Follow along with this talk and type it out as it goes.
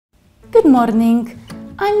Good morning,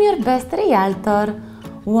 I'm your best realtor.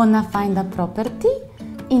 Wanna find a property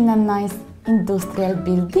in a nice industrial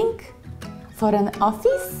building for an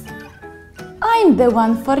office? I'm the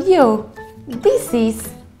one for you. This is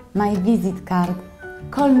my visit card.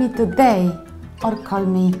 Call me today or call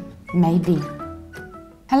me maybe.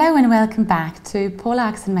 Hello and welcome back to Pola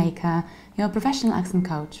Accent Maker, your professional accent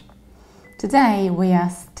coach. Today we are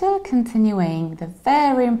still continuing the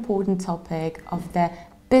very important topic of the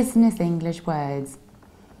business English words.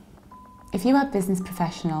 If you are a business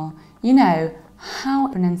professional, you know how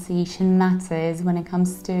pronunciation matters when it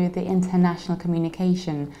comes to the international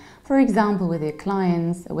communication, for example with your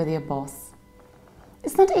clients or with your boss.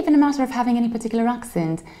 It's not even a matter of having any particular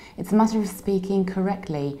accent, it's a matter of speaking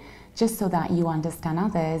correctly, just so that you understand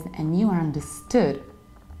others and you are understood.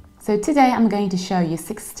 So today I'm going to show you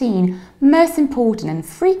 16 most important and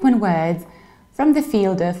frequent words from the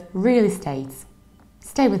field of real estate.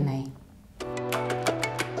 Stay with me.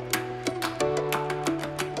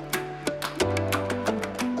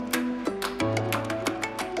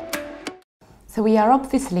 So we are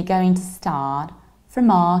obviously going to start from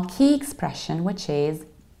our key expression, which is,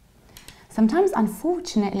 sometimes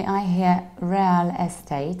unfortunately I hear real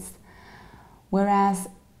estate, whereas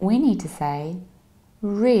we need to say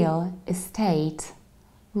real estate.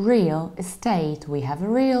 Real estate. We have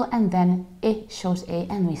real and then I short I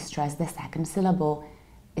and we stress the second syllable,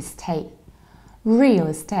 estate. Real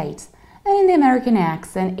estate. And in the American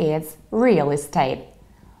accent it's real estate.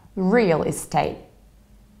 Real estate.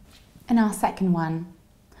 And our second one,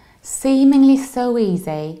 seemingly so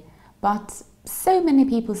easy, but so many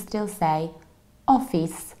people still say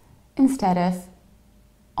office instead of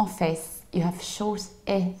office. You have short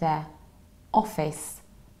I there. Office,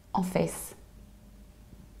 office.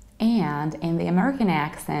 And in the American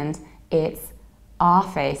accent, it's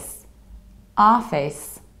office,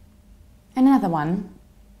 office. Another one.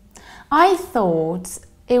 I thought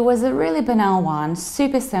it was a really banal one,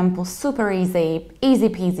 super simple, super easy, easy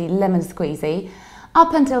peasy, lemon squeezy,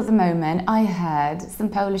 up until the moment I heard some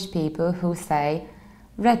Polish people who say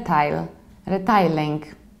retail,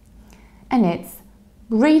 retailing. And it's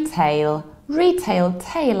retail. Retail,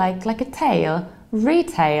 tail, like a tail,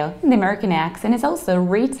 retail. In the American accent is also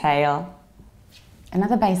retail.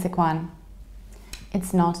 Another basic one.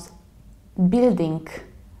 It's not building,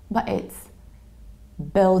 but it's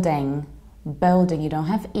building. Building, you don't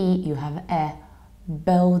have E, you have E.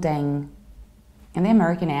 Building. In the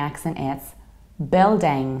American accent it's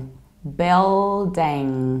building,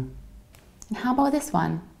 building. And how about this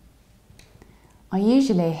one? I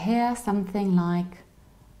usually hear something like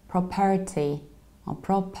property or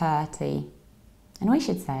property, and we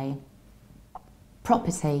should say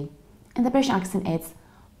property. In the British accent it's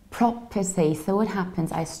property. So what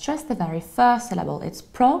happens, I stress the very first syllable, it's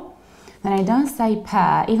pro, then I don't say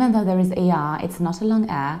per, even though there is er, it's not a long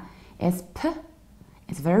er, it's p,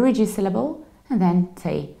 it's a very reduced syllable, and then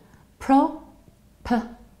t. Pro-p-t,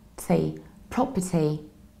 property.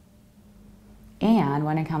 And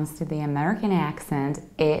when it comes to the American accent,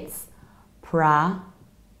 it's property,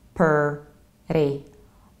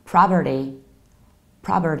 property,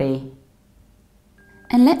 property.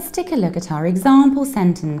 And let's take a look at our example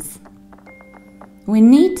sentence. We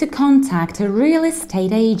need to contact a real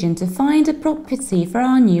estate agent to find a property for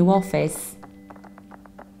our new office.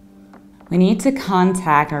 We need to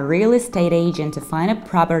contact a real estate agent to find a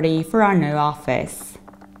property for our new office.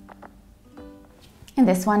 In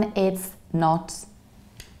this one, it's not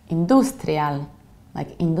industrial,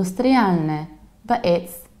 like industrialne, but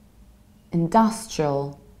it's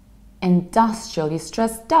industrial. Industrial, you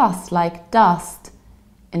stress dust like dust.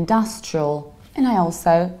 Industrial. And I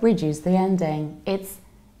also reduce the ending. It's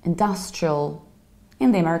industrial.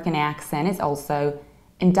 In the American accent, it's also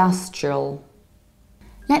industrial.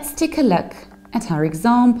 Let's take a look at our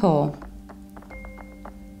example.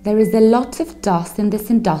 There is a lot of dust in this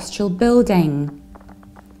industrial building.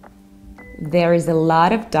 There is a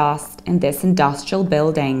lot of dust in this industrial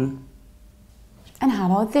building. And how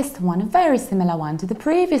about this one? A very similar one to the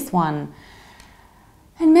previous one.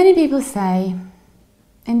 And many people say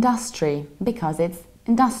industry because it's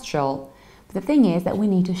industrial. But the thing is that we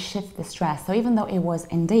need to shift the stress. So even though it was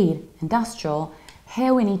indeed industrial,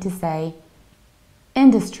 here we need to say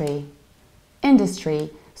industry.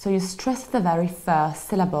 Industry. So you stress the very first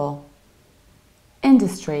syllable.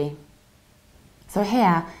 Industry. So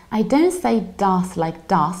here, I don't say dust like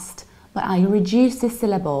dust, but I reduce the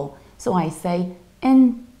syllable. So I say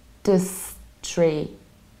industry.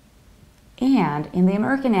 And in the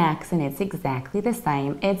American accent, it's exactly the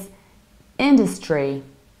same. It's industry.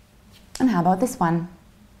 And how about this one?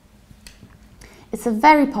 It's a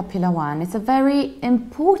very popular one. It's a very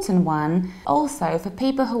important one also for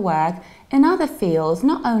people who work in other fields,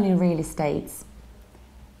 not only real estate.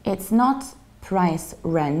 It's not price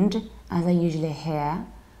range, as I usually hear,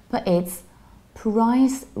 but it's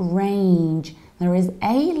price range. There is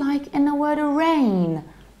a like in the word rain,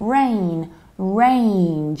 range,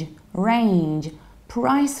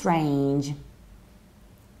 price range.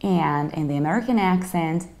 And in the American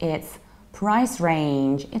accent, it's price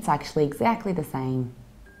range. It's actually exactly the same.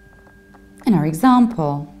 In our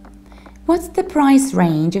example, what's the price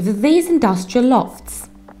range of these industrial lofts?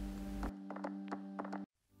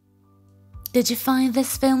 Did you find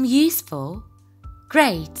this film useful?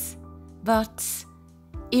 Great, but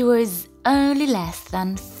it was only less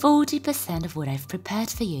than 40% of what I've prepared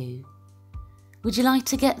for you. Would you like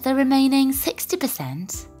to get the remaining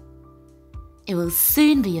 60%? It will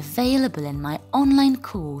soon be available in my online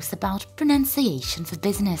course about pronunciation for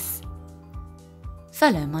business.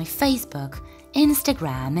 Follow my Facebook,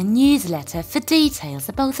 Instagram and newsletter for details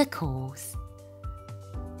about the course.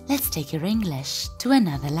 Let's take your English to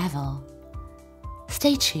another level.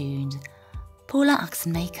 Stay tuned. Pola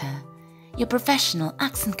Accent Maker, your professional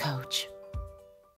accent coach.